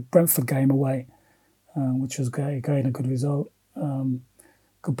watch the Brentford game away, which was again a good result,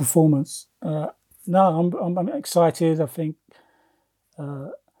 good performance. No, I'm excited. I think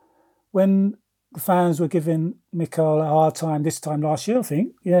when the fans were giving Mikel a hard time this time last year, I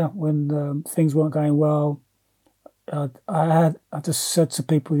think, when things weren't going well, I just said to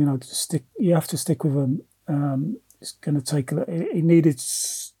people, you have to stick with him. It's going to take he needed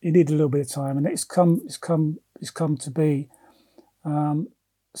a little bit of time, and it's come to be.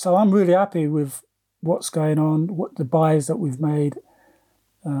 So I'm really happy with what's going on, what the buys that we've made,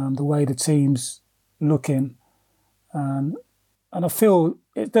 the way the team's looking, and I feel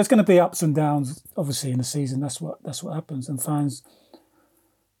there's going to be ups and downs, obviously, in the season. That's what happens, and fans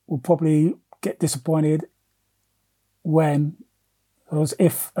will probably get disappointed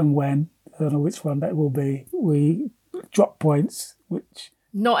if and when, I don't know which one that will be, we drop points, which...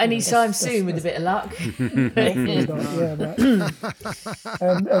 Not anytime soon, with a bit of luck.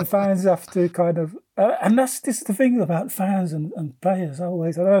 And fans have to kind of... and this is the thing about fans and players,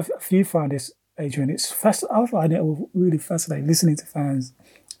 always. I don't know if you find this, Adrian. I find it all really fascinating, listening to fans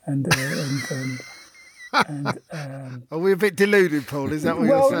and are we a bit deluded, Paul? Is that what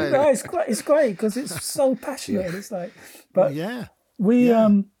you're saying? No, it's great because it's so passionate. It's like, but we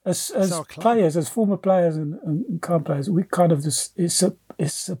as players, as former players and current players, we kind of just it's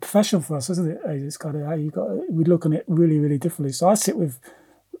a profession for us, isn't it? It's kind of how we look on it really, really differently. So I sit with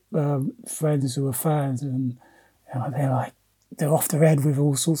friends who are fans, and they're off their head with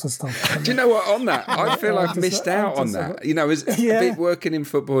all sorts of stuff. Do you know what? On that, I feel I've missed out on that. As a bit working in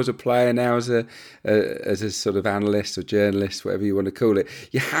football as a player now, as a sort of analyst or journalist, whatever you want to call it,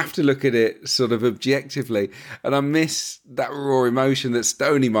 you have to look at it sort of objectively. And I miss that raw emotion that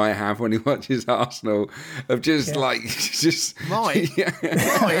Stoney might have when he watches Arsenal, of just Right.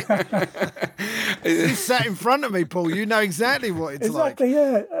 You sat in front of me, Paul. You know exactly what it's like. Exactly,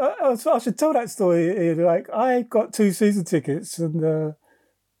 yeah. I should tell that story. Like, I got 2 season tickets, and a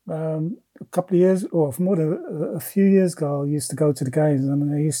couple of years, or more than a few years ago, I used to go to the games,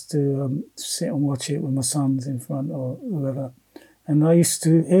 and I used to sit and watch it with my sons in front or whoever. And I used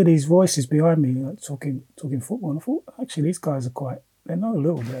to hear these voices behind me, like, talking football. And I thought, actually, these guys they know a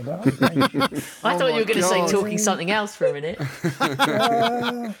little bit about it. I thought you were going to say talking something else for a minute.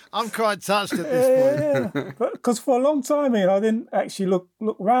 I'm quite touched at this point. Yeah. Because for a long time, I didn't actually look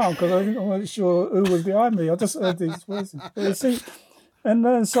round because I wasn't sure who was behind me. I just heard these voices. And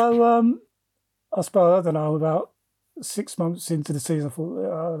then I suppose, I don't know, about 6 months into the season, I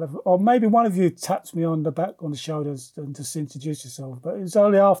thought, or maybe one of you tapped me on the back, on the shoulders, and just introduced yourself. But it was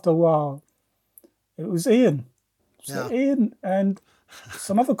only after a while It was Ian. So Ian and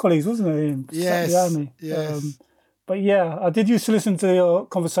some other colleagues, wasn't it, Ian? Yes. Sat behind me. Yes. But yeah, I did used to listen to your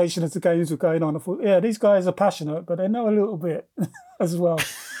conversation as the games were going on. I thought, yeah, these guys are passionate, but they know a little bit as well.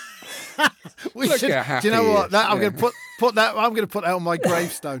 Do you know what? I'm going to put that. I'm going to put that on my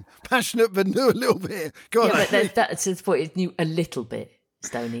gravestone. Passionate, but knew a little bit. Go on. But that's the point. It knew a little bit,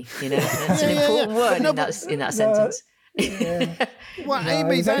 Stoney. That's an important word in that sentence. Yeah. Well,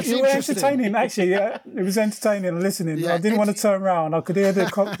 Amy, that's it was entertaining. Actually, it was entertaining listening. Yeah, I didn't want to turn around. I could hear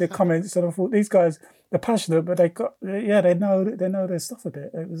the comments, and I thought these guys, they're passionate, but they know their stuff a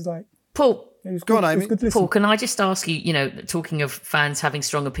bit. It was like Paul. It was Go on, Amy. Paul, can I just ask you? Talking of fans having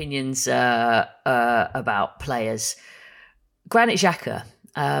strong opinions about players, Granit Xhaka,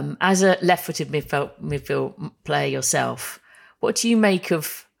 as a left-footed midfield player yourself, what do you make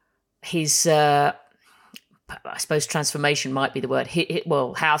of his? I suppose transformation might be the word.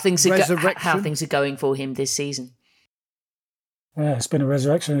 How things are going for him this season. Yeah, it's been a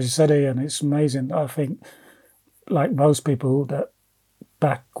resurrection, as you said, Ian. It's amazing. I think, like most people, that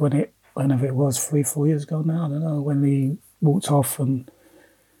back whenever it was 3-4 years ago now, I don't know, when he walked off and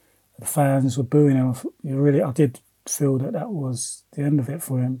the fans were booing him, I did feel that was the end of it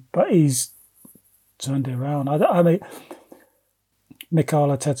for him. But he's turned it around. I mean, Mikel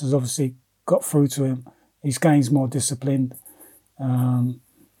Arteta's obviously got through to him. He's gained more disciplined, and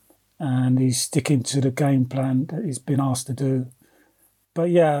he's sticking to the game plan that he's been asked to do. But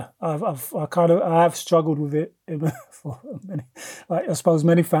yeah, I have struggled with it for many, like I suppose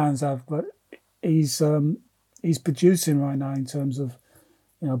many fans have. But he's producing right now in terms of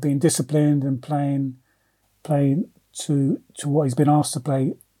being disciplined and playing to what he's been asked to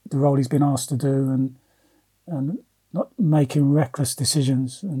play, the role he's been asked to do, and not making reckless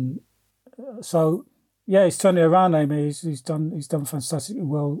decisions. And so. Yeah, he's turned it around, Amy. He's done fantastically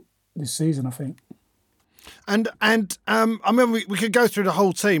well this season, I think. And I mean, we could go through the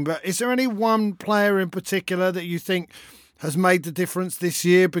whole team, but is there any one player in particular that you think has made the difference this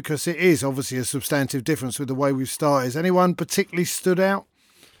year? Because it is obviously a substantive difference with the way we've started. Has anyone particularly stood out?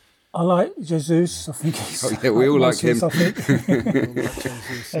 I like Jesus. I think he's. We all like him. I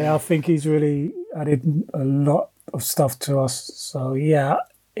think. Yeah, I think he's really added a lot of stuff to us. So yeah,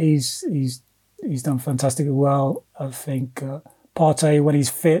 he's done fantastically well. I think Partey, when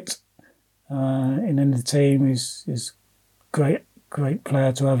he's fit, in the team, is great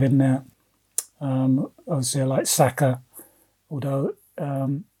player to have in there. Obviously, I like Saka, although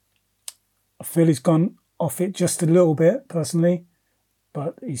I feel he's gone off it just a little bit personally,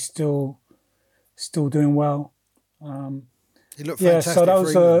 but he's still doing well. He looked fantastic. So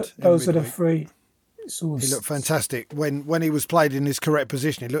those are the three. He looked fantastic when he was played in his correct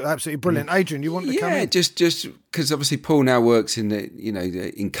position. He looked absolutely brilliant. Adrian, you want to come in? just because obviously Paul now works in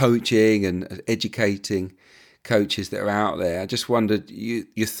in coaching and educating coaches that are out there. I just wondered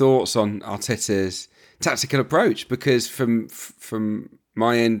your thoughts on Arteta's tactical approach, because from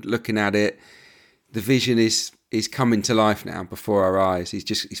my end looking at it, the vision is coming to life now before our eyes.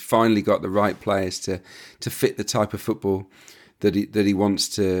 He's finally got the right players to fit the type of football that he wants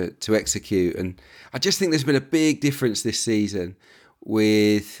to execute. And I just think there's been a big difference this season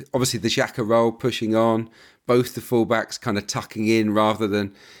with obviously the Xhaka role pushing on, both the fullbacks kind of tucking in rather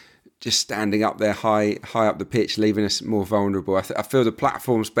than just standing up there high up the pitch, leaving us more vulnerable. I feel the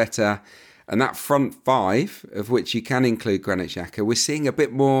platform's better, and that front five, of which you can include Granit Xhaka, we're seeing a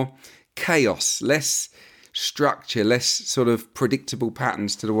bit more chaos, less structure, less sort of predictable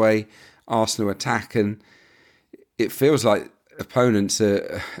patterns to the way Arsenal attack, and it feels like opponents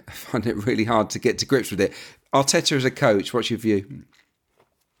find it really hard to get to grips with it. Arteta as a coach, what's your view?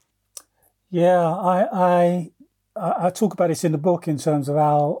 Yeah, I talk about this in the book in terms of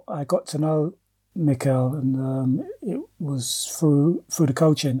how I got to know Mikel, and it was through the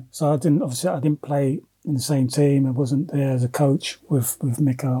coaching. So I didn't play in the same team. I wasn't there as a coach with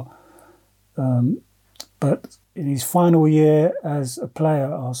Mikel. But in his final year as a player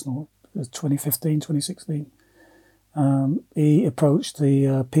at Arsenal, it was 2015, 2016, he approached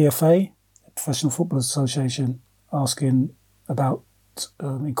the PFA, Professional Football Association, inquiring about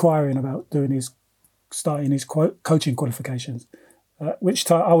starting his coaching qualifications. Which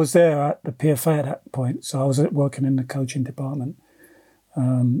time I was there at the PFA at that point, so I was working in the coaching department,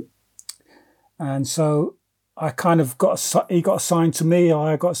 and so I kind of he got assigned to me, or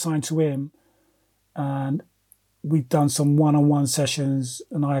I got assigned to him, and we'd done some one-on-one sessions,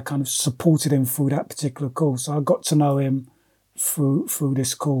 and I kind of supported him through that particular course. So I got to know him through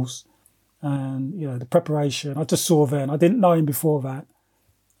this course, and the preparation. I just saw then. I didn't know him before that.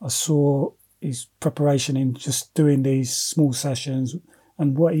 I saw his preparation in just doing these small sessions,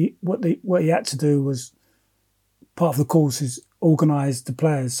 And what he had to do was, part of the course is organise the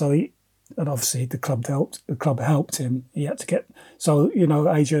players. So and obviously the club helped him. He had to get, so,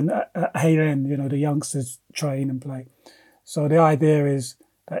 Adrian at Hayden, the youngsters train and play. So the idea is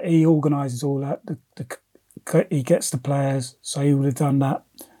that he organises all that. He gets the players. So he would have done that.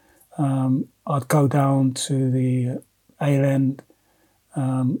 I'd go down to the A-End,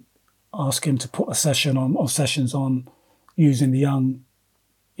 ask him to put a session on or sessions on using the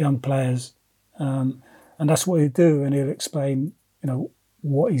young players, and that's what he'd do. And he'll explain,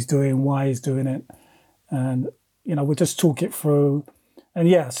 what he's doing, why he's doing it, and we'll just talk it through.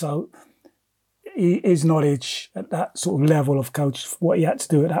 And so his knowledge at that sort of level of coach, what he had to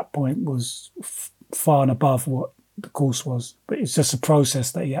do at that point was far and above what the course was. But it's just a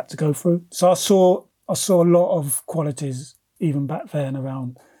process that he had to go through. So I saw a lot of qualities even back then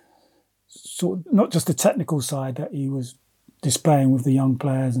around sort of not just the technical side that he was displaying with the young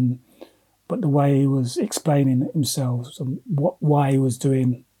players, but the way he was explaining himself and why he was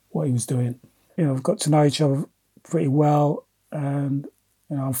doing what he was doing. We've got to know each other pretty well, and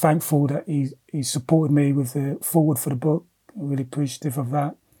I'm thankful that he supported me with the foreword for the book. I'm really appreciative of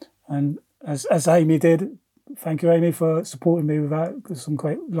that. And as Amy did, thank you, Amy, for supporting me with that. Some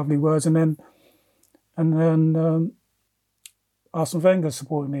great, lovely words. And then Arsene Wenger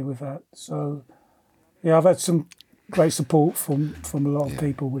supported me with that. So, I've had some great support from a lot of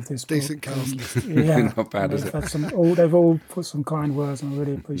people with this book. Decent cast. Not bad, is it? They've all put some kind words, and I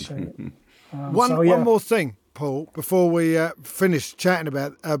really appreciate it. One more thing, Paul, before we finish chatting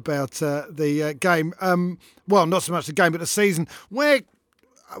about the game. Well, not so much the game, but the season. What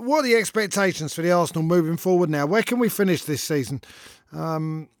are the expectations for the Arsenal moving forward now? Where can we finish this season?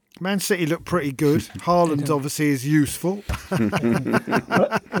 Man City look pretty good. Haaland obviously is useful.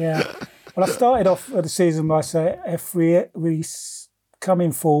 Well, I started off the season by saying if we come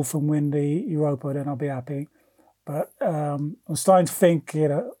in fourth and win the Europa, then I'll be happy. But I'm starting to think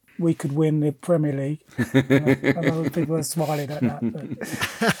we could win the Premier League. I know people are smiling at that,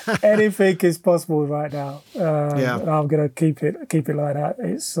 but anything is possible right now. I'm going to keep it like that.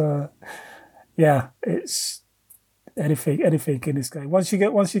 It's it's anything in this game. Once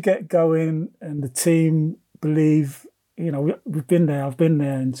you get going and the team believe. We've been there. I've been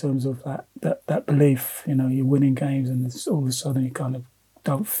there in terms of that belief. You're winning games, and all of a sudden you kind of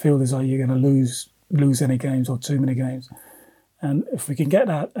don't feel as though you're going to lose any games or too many games. And if we can get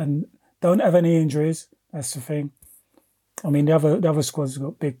that and don't have any injuries, that's the thing. I mean, the other squads have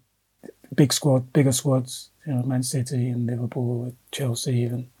got bigger squads. Man City and Liverpool, Chelsea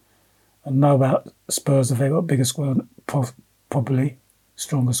even. I know about Spurs. If they got a bigger squad, probably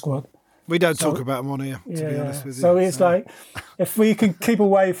stronger squad. We don't talk about them on here, to be honest with you. So it's like, if we can keep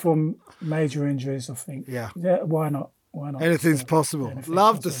away from major injuries, I think, why not? Anything's possible.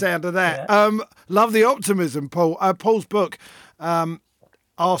 Love the sound of that. Yeah. Love the optimism, Paul. Paul's book,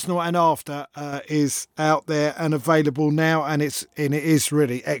 Arsenal and After, is out there and available now, and it is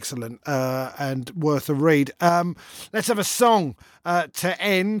really excellent and worth a read. Let's have a song to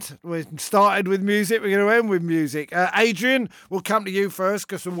end. We started with music. We're going to end with music. Adrian, we'll come to you first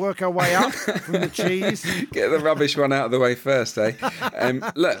because we'll work our way up from the cheese. Get the rubbish one out of the way first, eh?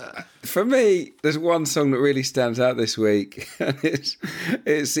 Look, for me, there's one song that really stands out this week, and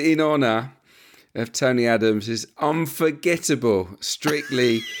it's in honour of Tony Adams' unforgettable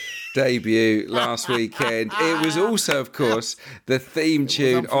Strictly debut last weekend. It was also, of course, the theme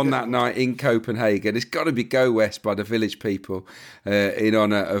tune on that night in Copenhagen. It's got to be Go West by the Village People in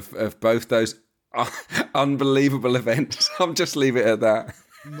honour of both those unbelievable events. I'll just leave it at that.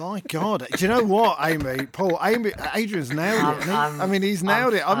 My God. Do you know what, Amy? Paul, Adrian's nailed it. I mean, he's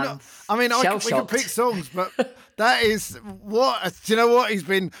nailed it. We can pick songs, but that is what. Do you know what? He's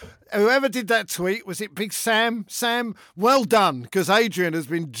been. Whoever did that tweet, was it Big Sam? Sam, well done, because Adrian has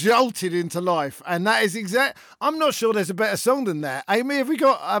been jolted into life, and that is exact. I'm not sure there's a better song than that. Amy, have we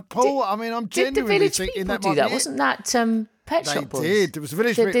got Paul? I'm genuinely thinking that might be it. Wasn't that Pet Shop Boys? They did. It was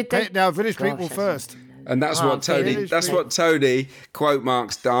Village People first. And that's what Tony quote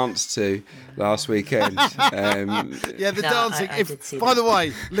marks danced to last weekend. The dancing. By the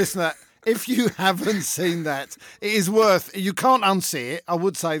way, listener, if you haven't seen that, it is worth. You can't unsee it. I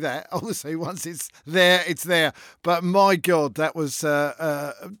would say that. Obviously, once it's there, it's there. But my God, that was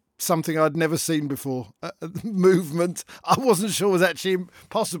something I'd never seen before. Movement I wasn't sure was actually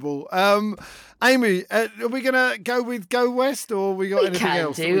possible. Amy, are we going to go with Go West, or we got anything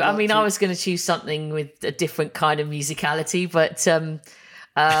else? We can do. I mean, I was going to choose something with a different kind of musicality, but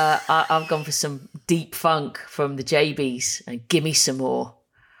I've gone for some deep funk from the JBs and Gimme Some More.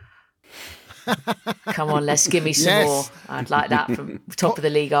 Come on, let's give me some more. I'd like that from top of the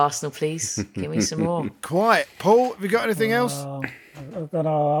league, Arsenal, please. Give me some more. Quite. Paul, have you got anything else? I don't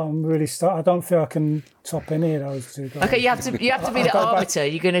know. I'm really I don't think I can top any of those two guys. Okay, you have to be the arbiter. Are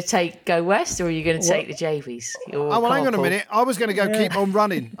you going to Go West, or are you going to take the Javies? Hang on a minute. I was going to go Keep On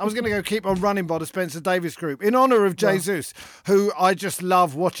Running. I was going to go Keep On Running by the Spencer Davis Group in honour of Jesus, who I just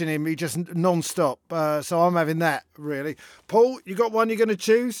love watching him. He just non-stop. So I'm having that, really. Paul, you got one you're going to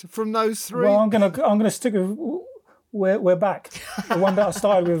choose from those three? Well, I'm going to stick with We're Back. The one that I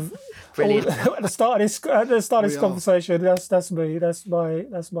started with. Brilliant. At the start of this conversation, that's me. That's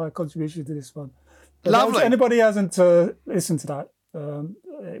my contribution to this one. But Lovely. Anybody hasn't listened to that?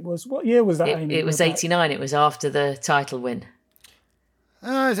 It was, what year was that? Amy? It was 89. It was after the title win.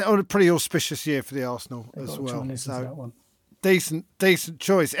 It's a pretty auspicious year for the Arsenal as well. So that one. Decent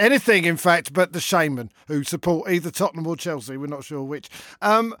choice. Anything, in fact, but the Shaman, who support either Tottenham or Chelsea. We're not sure which.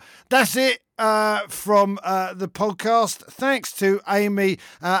 That's it from the podcast. Thanks to Amy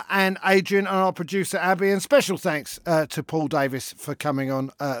and Adrian and our producer, Abby. And special thanks to Paul Davis for coming on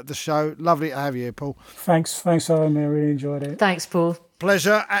the show. Lovely to have you here, Paul. Thanks for having me. I really enjoyed it. Thanks, Paul.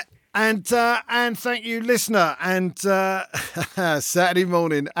 Pleasure. And thank you, listener. And Saturday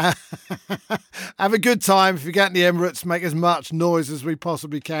morning, have a good time. If you get in the Emirates, make as much noise as we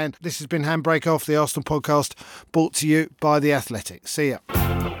possibly can. This has been Handbrake Off, the Arsenal podcast, brought to you by The Athletic. See ya.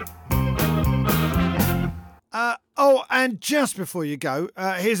 And just before you go,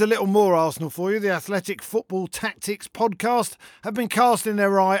 here's a little more Arsenal for you. The Athletic Football Tactics podcast have been casting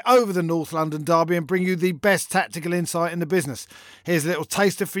their eye over the North London derby and bring you the best tactical insight in the business. Here's a little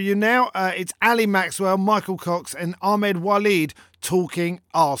taster for you now. It's Ali Maxwell, Michael Cox and Ahmed Waleed talking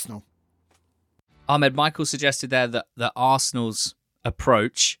Arsenal. Ahmed, Michael suggested there that Arsenal's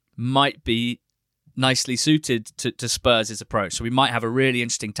approach might be nicely suited to Spurs' approach. So we might have a really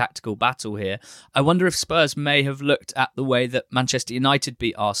interesting tactical battle here. I wonder if Spurs may have looked at the way that Manchester United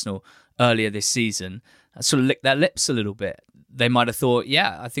beat Arsenal earlier this season, sort of licked their lips a little bit. They might have thought,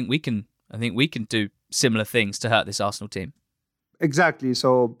 I think we can do similar things to hurt this Arsenal team. Exactly.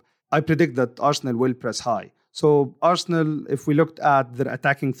 So I predict that Arsenal will press high. So Arsenal, if we looked at their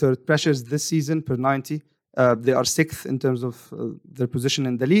attacking third pressures this season per 90, they are 6th in terms of their position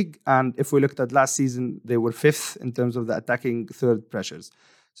in the league. And if we looked at last season, they were 5th in terms of the attacking third pressures.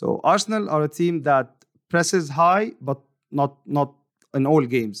 So Arsenal are a team that presses high, but not in all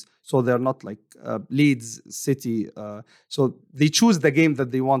games. So they're not like Leeds, City. So they choose the game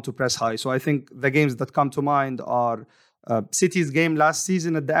that they want to press high. So I think the games that come to mind are City's game last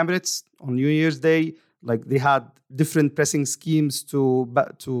season at the Emirates on New Year's Day. Like they had different pressing schemes to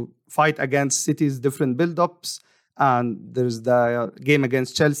fight against City's different build-ups. And there's the game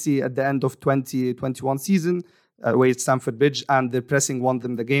against Chelsea at the end of 2021 season, away at Stamford Bridge, and their pressing won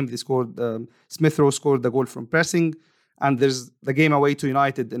them the game. They scored, Smith Rowe scored the goal from pressing. And there's the game away to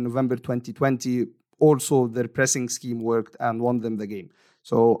United in November 2020. Also, their pressing scheme worked and won them the game.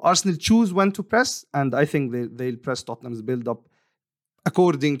 So Arsenal choose when to press, and I think they'll press Tottenham's build-up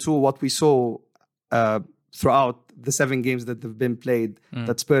according to what we saw throughout the 7 games that have been played,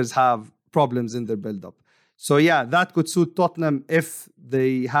 that Spurs have problems in their build-up. So that could suit Tottenham if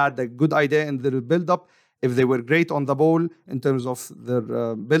they had a good idea in their build-up. If they were great on the ball in terms of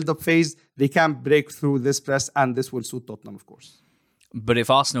their build-up phase, they can break through this press, and this will suit Tottenham, of course. But if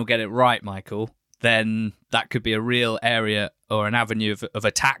Arsenal get it right, Michael, then that could be a real area or an avenue of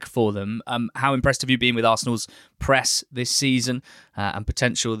attack for them. How impressed have you been with Arsenal's press this season and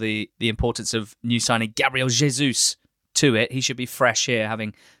potential the importance of new signing Gabriel Jesus to it? He should be fresh here,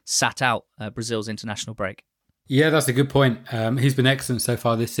 having sat out Brazil's international break. Yeah, that's a good point. He's been excellent so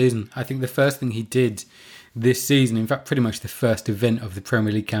far this season. I think the first thing he did this season, in fact, pretty much the first event of the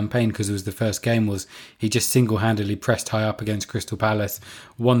Premier League campaign, because it was the first game, was he just single-handedly pressed high up against Crystal Palace,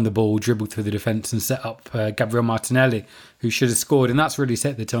 won the ball, dribbled through the defence and set up Gabriel Martinelli, who should have scored. And that's really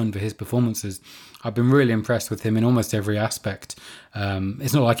set the tone for his performances. I've been really impressed with him in almost every aspect.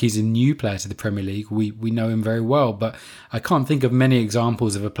 It's not like he's a new player to the Premier League. We know him very well, but I can't think of many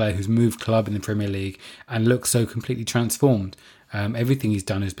examples of a player who's moved club in the Premier League and looks so completely transformed. Everything he's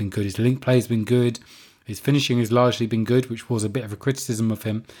done has been good. His link play has been good. His finishing has largely been good, which was a bit of a criticism of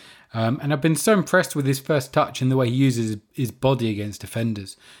him. And I've been so impressed with his first touch and the way he uses his body against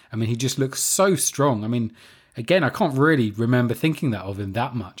defenders. I mean, he just looks so strong. I mean, again, I can't really remember thinking that of him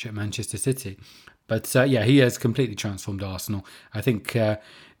that much at Manchester City. But he has completely transformed Arsenal. I think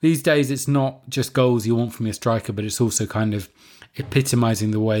these days it's not just goals you want from your striker, but it's also kind of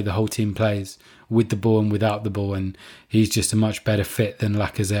epitomising the way the whole team plays with the ball and without the ball. And he's just a much better fit than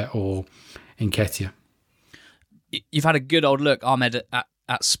Lacazette or Nketiah. You've had a good old look, Ahmed, at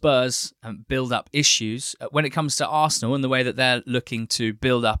at Spurs and build-up issues. When it comes to Arsenal and the way that they're looking to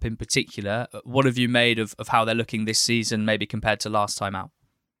build up in particular, what have you made of how they're looking this season, maybe compared to last time out?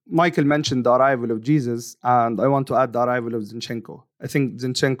 Michael mentioned the arrival of Jesus, and I want to add the arrival of Zinchenko. I think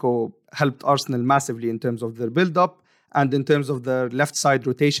Zinchenko helped Arsenal massively in terms of their build-up and in terms of their left-side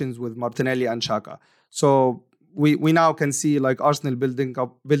rotations with Martinelli and Xhaka. So we now can see like Arsenal building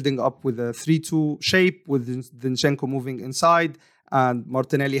up with a 3-2 shape, with Zinchenko moving inside and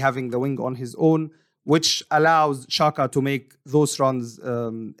Martinelli having the wing on his own, which allows Xhaka to make those runs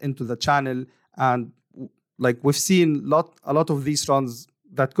into the channel. And like we've seen a lot of these runs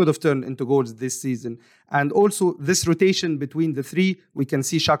that could have turned into goals this season. And also this rotation between the three, we can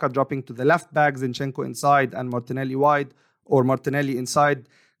see Xhaka dropping to the left back, Zinchenko inside and Martinelli wide, or Martinelli inside.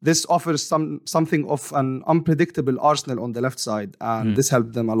 This offers something of an unpredictable Arsenal on the left side, and this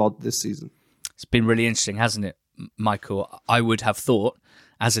helped them a lot this season. It's been really interesting, hasn't it, Michael? I would have thought,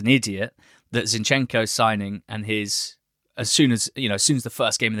 as an idiot, that Zinchenko signing and his... As soon as the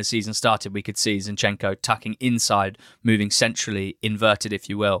first game of the season started, we could see Zinchenko tucking inside, moving centrally, inverted, if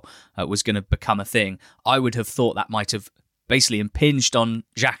you will, was going to become a thing. I would have thought that might have basically impinged on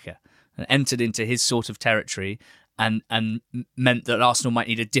Xhaka and entered into his sort of territory, and meant that Arsenal might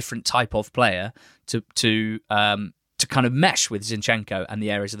need a different type of player to kind of mesh with Zinchenko and the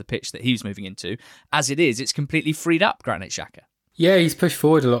areas of the pitch that he's moving into. As it is, it's completely freed up Granit Xhaka. Yeah, he's pushed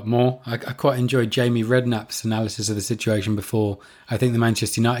forward a lot more. I quite enjoyed Jamie Redknapp's analysis of the situation before, I think, the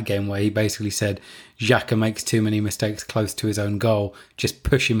Manchester United game, where he basically said Xhaka makes too many mistakes close to his own goal. Just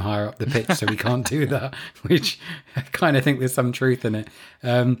push him higher up the pitch so he can't do that, which I kind of think there's some truth in it.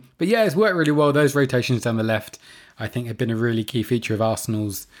 But yeah, it's worked really well. Those rotations down the left, I think, have been a really key feature of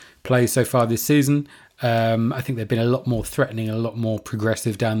Arsenal's play so far this season. I think they've been a lot more threatening, a lot more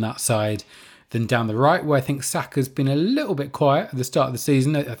progressive down that side than down the right, where I think Saka's been a little bit quiet at the start of the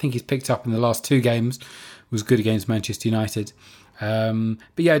season. I think he's picked up in the last 2 games, was good against Manchester United. But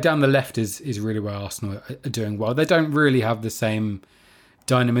yeah, down the left is really where Arsenal are doing well. They don't really have the same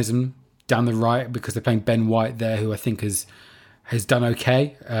dynamism down the right because they're playing Ben White there, who I think has done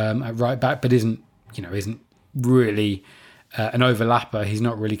okay at right back, but isn't really an overlapper. He's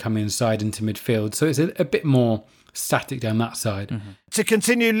not really coming inside into midfield. So it's a bit more static down that side. Mm-hmm. To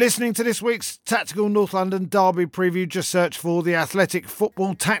continue listening to this week's Tactical North London Derby preview, just search for the Athletic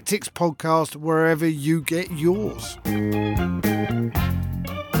Football Tactics podcast wherever you get yours.